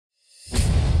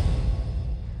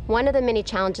One of the many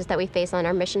challenges that we face on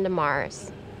our mission to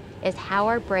Mars is how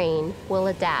our brain will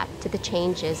adapt to the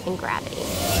changes in gravity.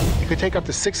 It could take up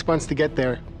to 6 months to get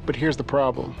there, but here's the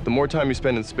problem. The more time you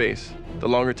spend in space, the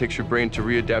longer it takes your brain to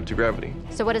readapt to gravity.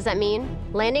 So what does that mean?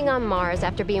 Landing on Mars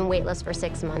after being weightless for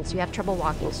 6 months, you have trouble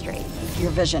walking straight.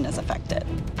 Your vision is affected.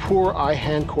 Poor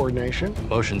eye-hand coordination.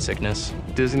 Motion sickness.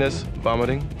 Dizziness,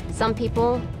 vomiting. Some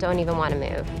people don't even want to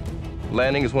move.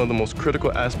 Landing is one of the most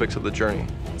critical aspects of the journey.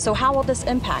 So how will this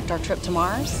impact our trip to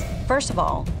Mars? First of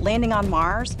all, landing on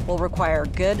Mars will require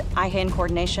good eye-hand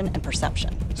coordination and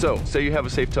perception. So, say you have a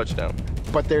safe touchdown.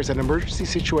 But there's an emergency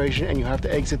situation and you have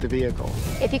to exit the vehicle.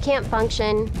 If you can't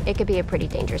function, it could be a pretty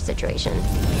dangerous situation.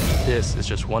 This is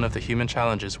just one of the human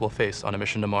challenges we'll face on a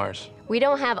mission to Mars. We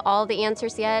don't have all the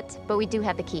answers yet, but we do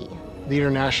have the key. The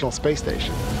International Space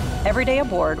Station. Every day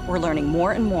aboard, we're learning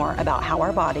more and more about how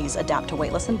our bodies adapt to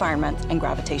weightless environments and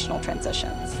gravitational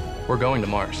transitions. We're going to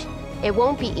Mars. It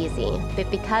won't be easy, but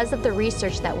because of the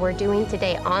research that we're doing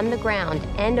today on the ground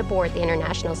and aboard the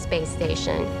International Space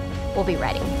Station, we'll be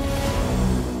ready.